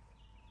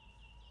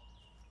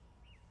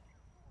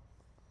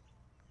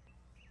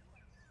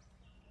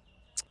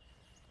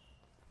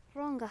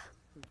 Ronga.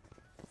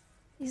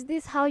 Is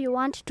this how you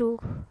want to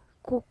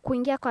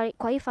kuingia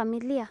kwa hii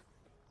familia?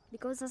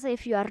 Because sasa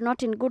if you are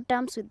not in good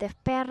terms with the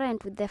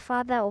parent, with the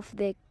father of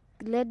the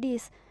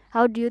ladies,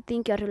 how do you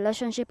think your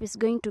relationship is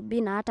going to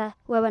be na hata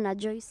wewe na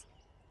Joyce?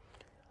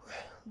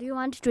 Do you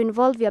want to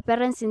involve your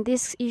parents in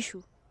this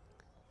issue?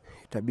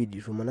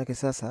 itabidi tu manake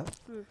sasa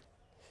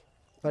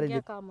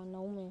pale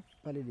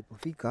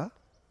ilipofika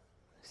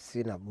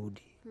sina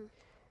budi.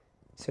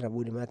 Sina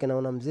budi manake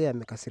naona mzee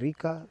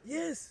amekasirika.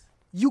 Yes.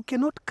 You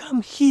cannot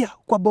come here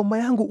kwa boma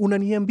yangu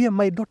unaniambia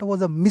my daughter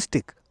was a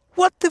mistake.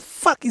 What the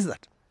fuck is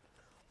that?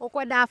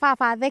 Uko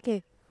dafa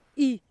dheke.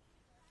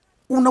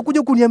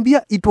 Unakuja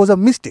kuniambia it was a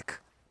mistake.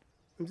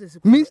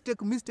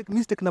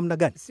 Mistake namna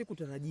gani?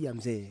 Sikutarajia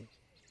mzee.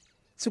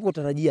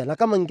 Sikutarajia na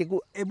kama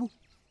ebu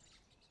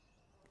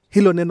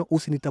hilo neno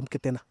usinitamke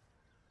tena.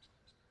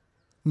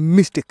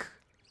 Mistake.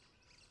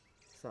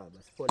 Sawa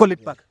basi. Call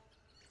it back.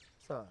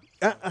 Sawa.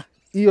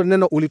 Hiyo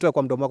neno ulitoa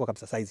kwa mdomo wako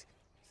kabisa saizi.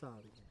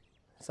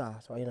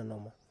 Sawa, haina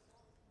noma.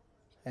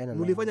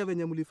 Mlifanya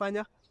venye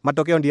mlifanya,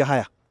 matokeo ndio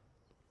haya.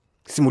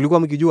 Si mlikuwa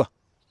mkijua?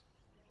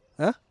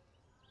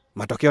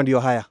 Matokeo ndio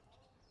haya.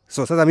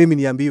 So sasa mimi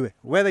niambiwe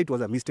whether it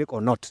was a mistake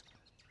or not.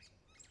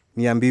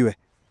 Niambiwe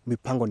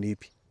mipango ni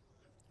ipi?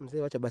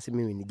 Mzee wacha basi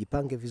mimi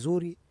nijipange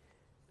vizuri.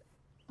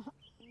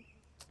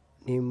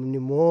 Ni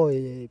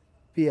muoe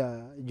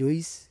pia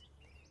Joyce.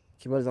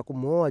 Kimaliza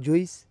kumuoa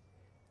Joyce,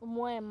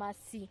 umuoe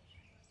Masi.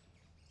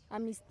 A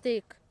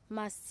mistake,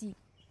 Masi.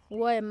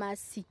 Uoe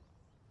Masi.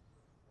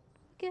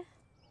 Okay.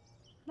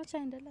 Macha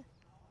endelea.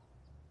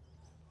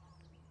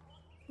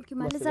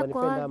 Ukimaliza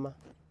kwa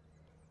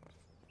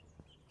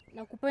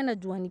nakupenda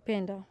juu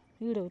wanipenda.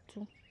 Hilo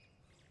tu.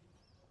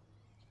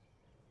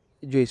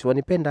 Joyce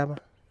wanipenda ama?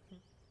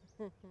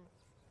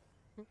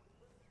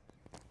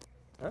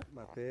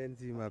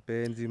 Mapenzi.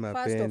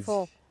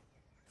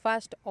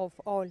 First of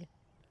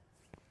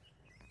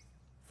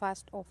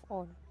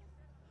all.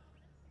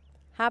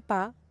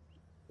 Hapa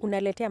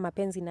unaletea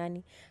mapenzi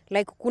nani?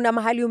 Like kuna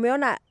mahali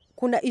umeona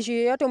kuna issue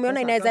yoyote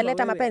umeona inaweza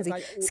leta mapenzi?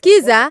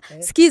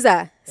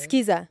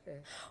 Sikiza.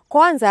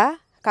 Kwanza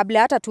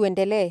kabla hata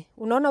tuendelee,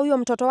 unaona huyo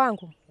mtoto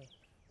wangu?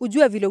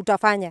 Ujue vile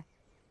utafanya.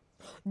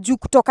 Juu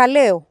kutoka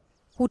leo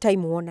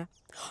hutaimuona.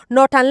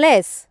 Not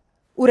unless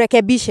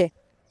urekebishe.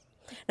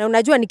 Na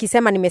unajua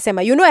nikisema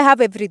nimesema. You know I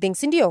have everything,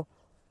 si ndio?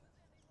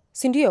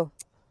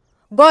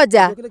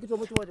 Goja,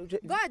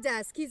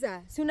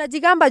 sikiza. Si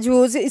unajigamba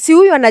juu, si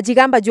huyu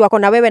anajigamba juu ako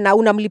na wewe na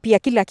unamlipia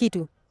kila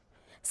kitu.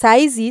 Saa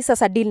hizi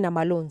sasa deal na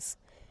maloans.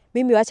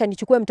 Mimi wacha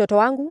nichukue mtoto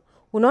wangu.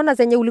 Unaona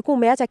zenye ulikuwa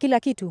umeacha kila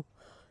kitu.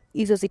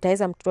 Hizo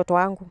zitaweza mtoto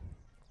wangu.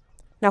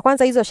 Na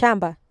kwanza hizo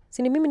shamba.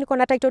 Si ni mimi niko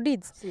na title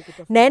deeds.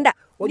 Naenda.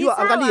 Wajua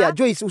angalia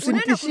Joyce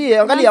usinitishie.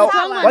 Angalia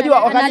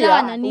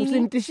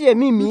usinitishie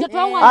mimi.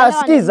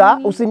 Sikiza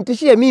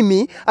usinitishie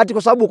mimi ati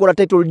kwa sababu uko na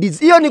title deeds.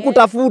 Hiyo ni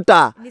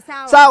kutafuta.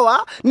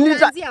 Sawa?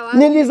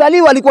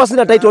 Nilizaliwa alikuwa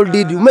sina title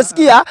deed.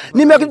 Umesikia?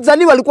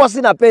 Nimezaliwa alikuwa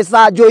sina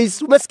pesa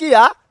Joyce.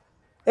 Umesikia?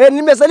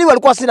 Nimezaliwa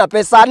alikuwa sina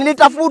pesa.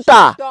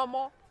 Nilitafuta.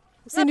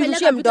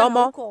 Usinirushie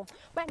mdomo.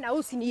 Bana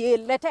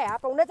usiniletee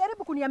hapa.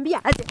 Unajaribu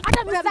kuniambia aje?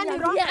 Hata unadhani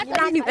ronga ni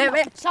nani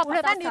wewe?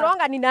 Unadhani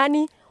ronga ni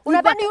nani?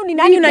 Unadhani huyu ni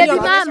nani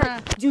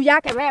unanionyesha juu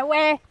yake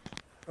wewe?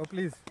 Oh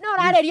please. No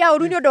rareria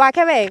uruni ndo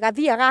wake wewe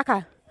gathia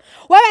gaka.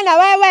 Wewe na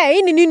wewe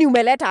hii ni nini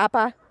umeleta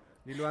hapa?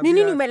 Ni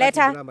nini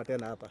umeleta?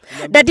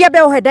 Dadi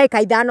abe ohe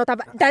dakika ithano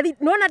dadi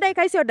unaona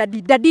dakika hizo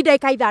dadi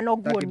dakika ithano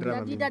guoni.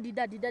 Dadi.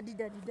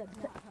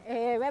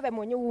 Wewe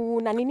mwenye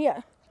una nini?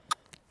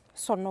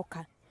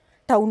 Sonoka.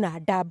 Tauna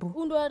adabu.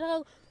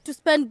 Unataka to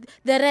spend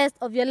the rest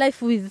of your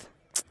life with.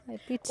 I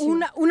pity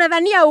you.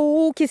 Unadhania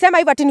ukisema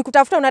hivyo ati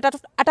nikutafuta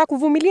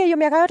atakuvumilia hiyo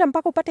miaka yote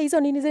mpaka upate hizo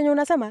nini zenye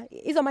unasema?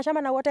 Hizo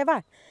mashamba na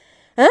whatever.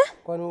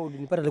 Kwani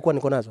ulinipata nilikuwa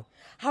niko nazo?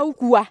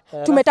 Haukuwa.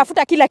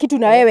 Tumetafuta kila kitu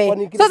na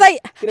wewe.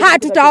 Sasa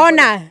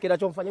tutaona.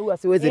 Kinachomfanya huyu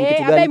asiweze ni kitu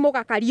gani? Abai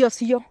moka kalio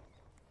sio.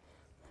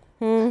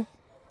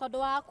 Todo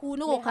waku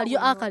no kalio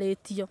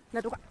akaletio.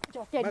 Na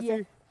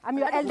tukachokeje. I'm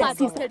your elder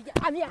sister.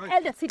 I'm your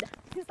elder sister.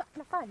 Sasa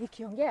nafaa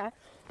nikiongea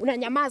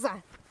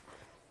unanyamaza.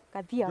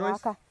 Kadhia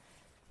waka.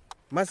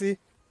 Masi.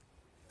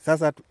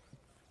 Sasa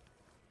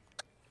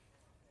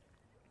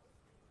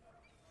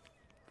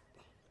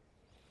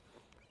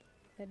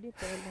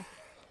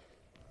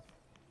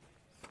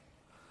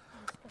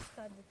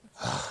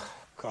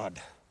God.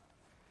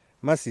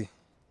 Masi.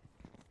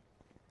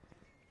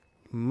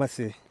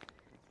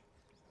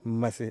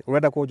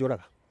 Urenda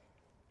kunjuraga?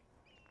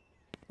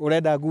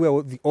 Urenda ngue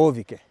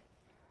uthike?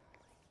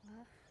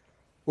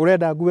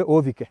 Urenda ngue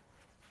uthike?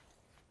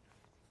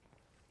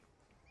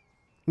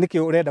 Niki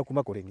urenda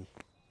kuma kuri ni?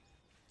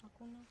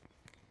 Hakuna.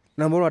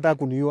 Na mbona unataka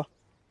kuniua?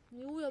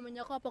 Ni huyo mwenye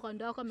hapo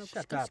kando yako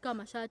amekushika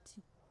mashati.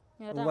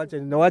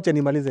 Wacha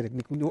nimalize.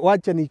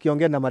 Wacha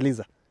nikiongea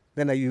namaliza.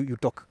 Then you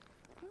talk.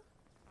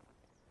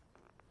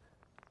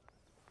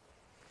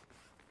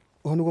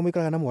 Onu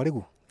mwikaraga na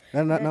mwarigu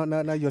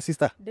na your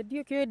sister. Daddy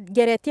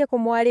ukigeretie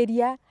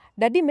kumwariria,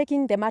 daddy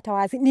making the matter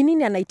worse. Ni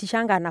nini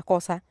anaitishanga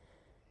anakosa?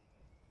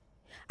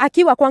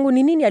 Akiwa kwangu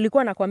ni nini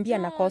alikuwa anakuambia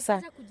anakosa?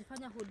 Acha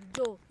kujifanya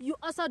holido. You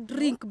also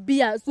drink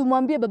beer.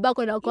 Umwambie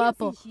babako na kwa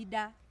hapo.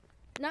 Shida.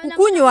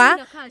 Kukunywa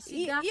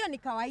hiyo ni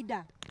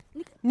kawaida.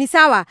 Ni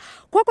sawa.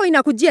 Kwako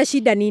inakujia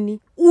shida nini?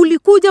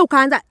 Ulikuja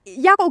ukaanza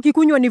yako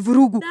ukikunywa ni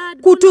vurugu.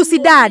 Kutusi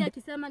dad.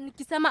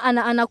 Nikisema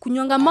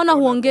anakunyonga mbona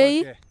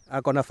huongei?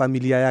 Ako na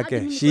familia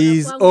yake.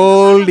 She's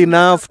old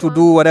enough to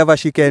do whatever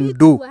she can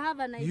do.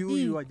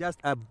 You are just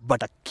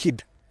but a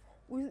kid.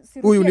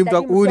 Huyu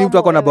ni mtu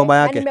ako na boma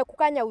yake.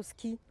 Nimekukanya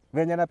usiki.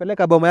 Venye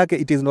anapeleka boma yake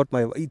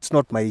it's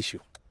not my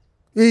issue.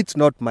 It's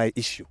not my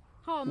issue.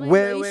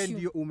 Wewe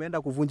ndio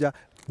umeenda kuvunja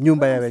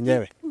nyumba ya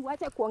wenyewe.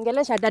 Uache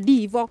kuongelesha dadi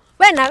hivyo.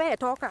 Wewe na wewe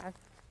toka.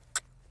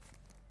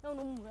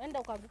 Enda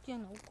ukabukia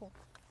na huko.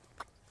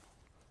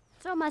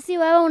 So Masi,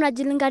 wewe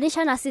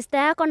unajilinganisha na sister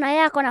yako na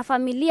yeye ako na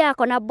familia,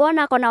 ako na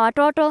bona, ako na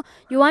watoto.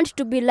 You want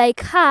to be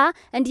like her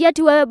and yet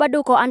wewe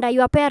bado uko under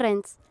your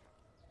parents.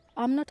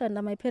 I'm not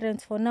under my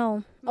parents for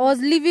now. I was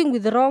living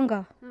with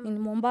Ronga in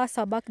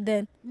Mombasa back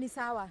then. Ni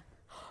sawa.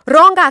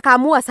 Ronga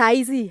akaamua saa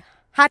hizi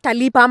hata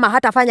lipa ama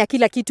hatafanya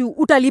kila kitu,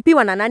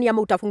 utalipiwa na nani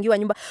ama utafungiwa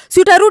nyumba?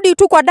 Si utarudi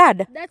tu kwa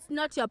dad? That's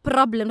not your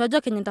problem.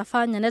 Unajua kenye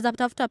nitafanya. Naweza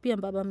tafuta pia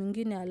baba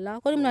mwingine ala.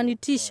 Kwani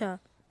mnanitisha?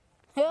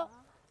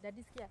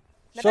 Daddy sikia.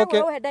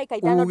 Shoke,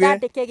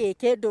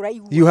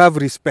 you have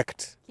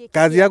respect.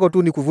 Kazi yako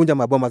tu ni kuvunja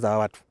maboma za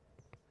watu.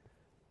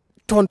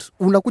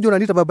 Unakuja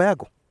unaniita baba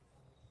yako?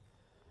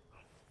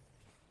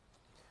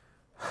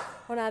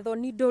 Ona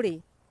dhoni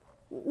dore.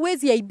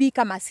 Wezi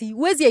aibika Masi,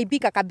 wezi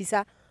aibika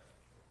kabisa.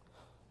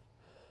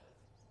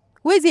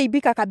 Wezi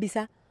aibika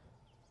kabisa.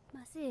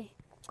 Masi,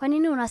 kwa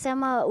nini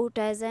unasema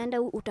utaweza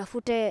enda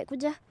utafute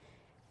kuja?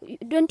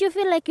 Don't you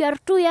feel like you are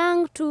too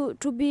young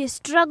to be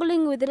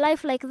struggling with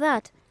life like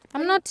that?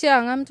 I'm not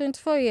young. I'm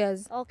 24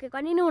 years. Okay,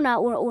 kwa nini you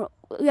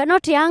are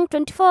not young?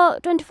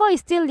 24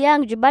 is still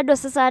young. Bado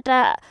sasa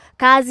hata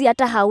kazi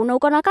hata hauna.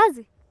 Uko na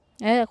kazi?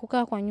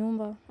 Kukaa kwa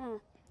nyumba.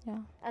 Yeah.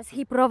 As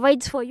he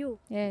provides for you.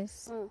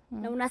 Yes.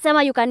 Na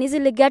unasema you can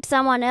easily get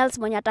someone else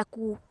mwenye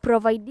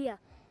atakuprovidea.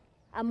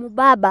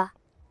 Mubaba.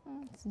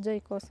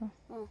 Sijaikosa.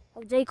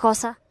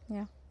 Haujaikosa?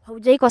 Yeah.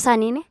 Haujaikosa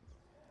nini?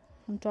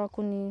 Mtu wa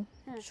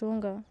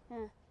kunichunga.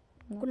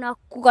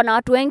 Kuko na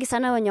watu wengi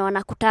sana wenye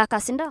wanakutaka,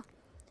 si ndio?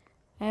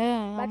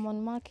 I'm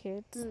on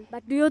market.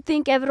 But do you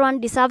think everyone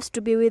deserves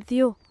to be with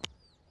you?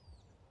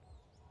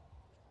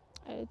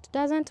 It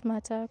doesn't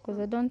matter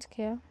because I don't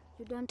care.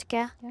 You don't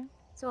care? Yeah.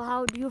 So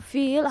how do you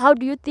feel? How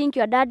do you think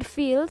your dad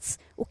feels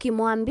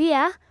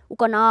ukimwambia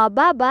uko na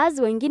wababas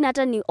wengine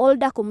hata ni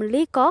older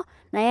kumliko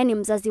na yeye ni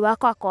mzazi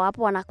wako ako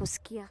hapo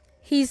wanakusikia?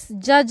 He's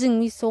judging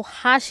me so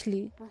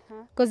harshly.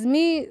 Because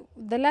me,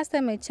 the last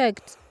time I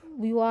checked,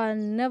 we were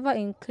never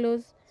in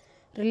close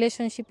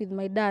relationship with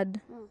my dad.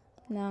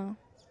 No.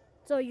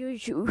 So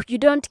you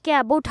don't care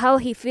about how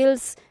he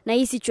feels na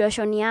hii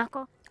situation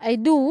yako? I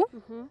do,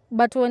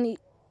 but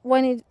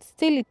when it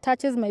still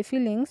touches my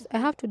feelings, I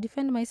have to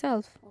defend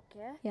myself.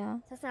 Okay. Yeah.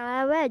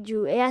 Sasa wewe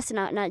juu yes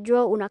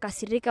najua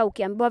unakasirika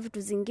ukiambiwa vitu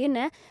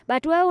zingine,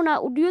 but wewe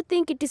do you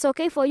think it is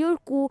okay for you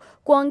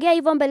kuongea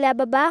hivyo mbele ya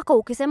baba yako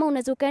ukisema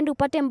unaweza ukaenda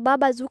upate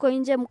mbaba zuko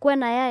nje mkwe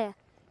na yeye?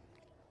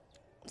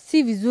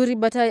 Si vizuri,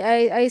 but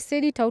I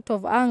said it out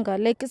of anger.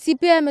 Like si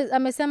pia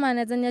amesema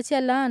anaweza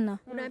niachia laana.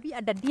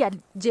 Unaambia dadia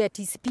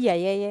jetis pia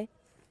yeye.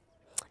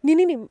 Ni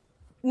nini?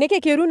 Neke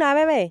kiru na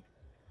wewe?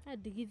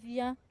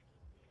 Adigithia.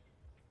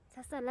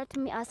 Sasa let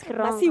me ask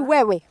Ronga. Masi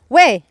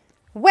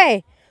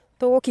we.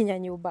 Tugukinya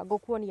nyumba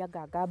ngukuonia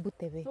nganga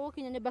butewe.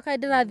 Tugukinya nyumba kai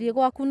ndirathie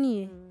gwaku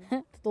nie.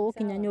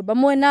 Tugukinya nyumba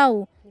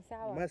mwenau. Ni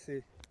sawa.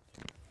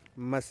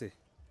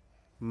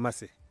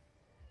 Mercy.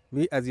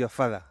 Me as your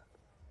father,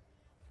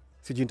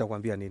 sijui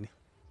nitakwambia nini.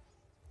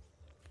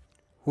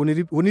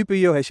 Unipe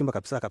hiyo heshima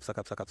kabisa.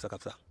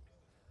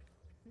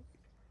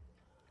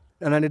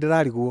 Na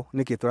ndirari guo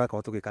niki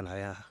turaka tugikana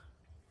ya.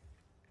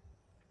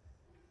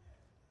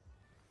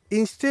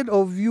 Instead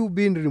of you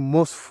being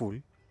remorseful,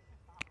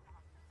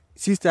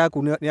 sister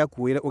yaku ni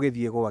akuire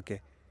ugithie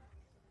gwake,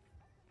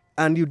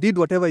 and you did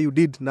whatever you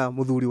did na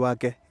muthuri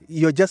wake,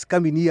 you're just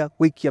coming here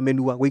gwikia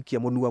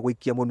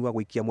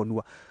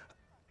monua.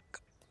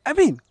 I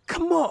mean,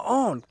 come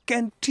on,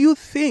 can't you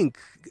think?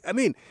 I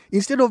mean,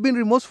 instead of being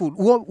remorseful,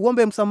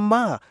 uombe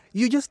msamaha,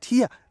 you just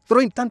here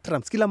throwing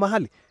tantrums kila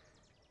mahali.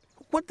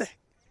 What the?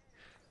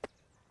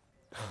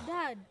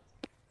 Dad,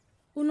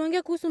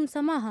 unaongea kuhusu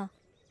msamaha?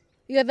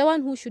 You're the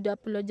one who should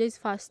apologize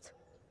first.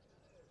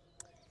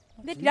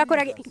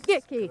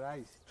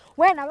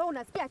 Wewe na wewe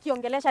unasikia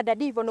akiongelesha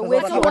dadi hivyo na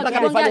uwezo unataka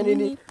nifanye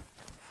nini?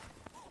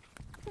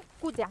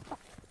 Kuja.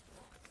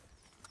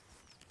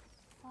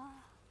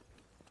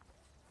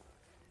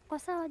 Kwa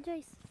sawa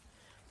Joyce.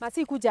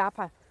 Masi kuja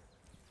hapa.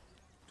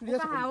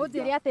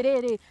 Haoje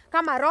aterere.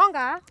 Kama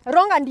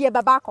Ronga ndiye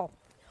babako.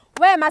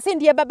 Wewe Masi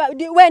ndiye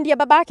wewe ndiye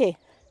babake.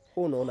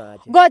 Unaona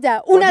aje?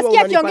 Ngoja,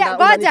 unasikia kiongea,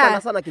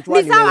 ngoja.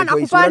 Ni sawa na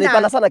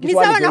kupanda. Ni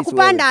sawa na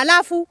kupanda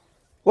alafu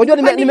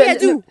unajua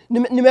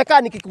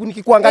nimekaa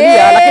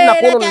nikikuangalia lakini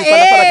nakuona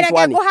unanipanda sana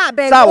kichwani.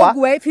 Sawa?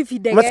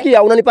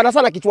 Unasikia unanipanda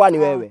sana kichwani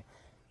wewe.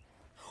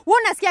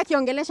 Wewe unasikia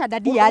kiongelesha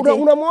dadi aje?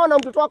 Unamwona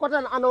mtoto wako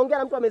hata anaongea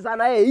na mtu amezaa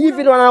na yeye.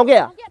 Hivi ndio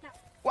anaongea?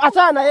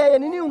 Achana yeye,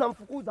 nini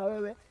unamfukuza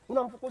wewe?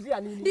 Unamfukuzia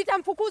nini?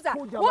 Nitamfukuza.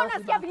 Wewe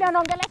unasikia vile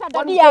anaongelesha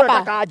dadi hapa?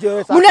 Unataka aje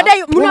wewe sasa?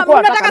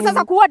 Mnataka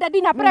sasa kuua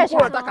dadi na pressure.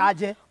 Unataka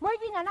aje?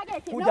 Mwiginya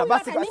nage kidogo. Kuja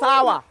basi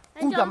sawa.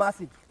 Kuja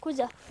Masi.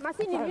 Kuja.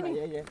 Masi ni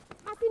nini?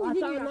 Masi ni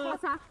nini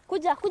sasa?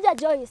 Kuja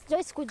Joyce.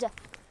 Joyce kuja.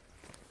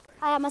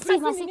 Haya Masi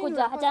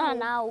kuja. Achana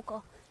nao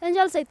huko.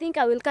 Angels, I think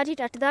I will cut it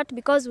at that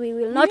because we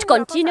will not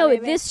continue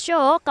with this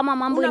show. Kama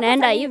mambo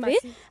inaenda hivi,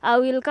 I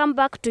will come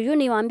back to you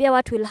niwaambie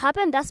what will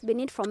happen. That's been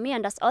it from me,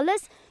 and as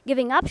always,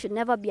 giving up should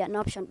never be an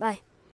option. Bye.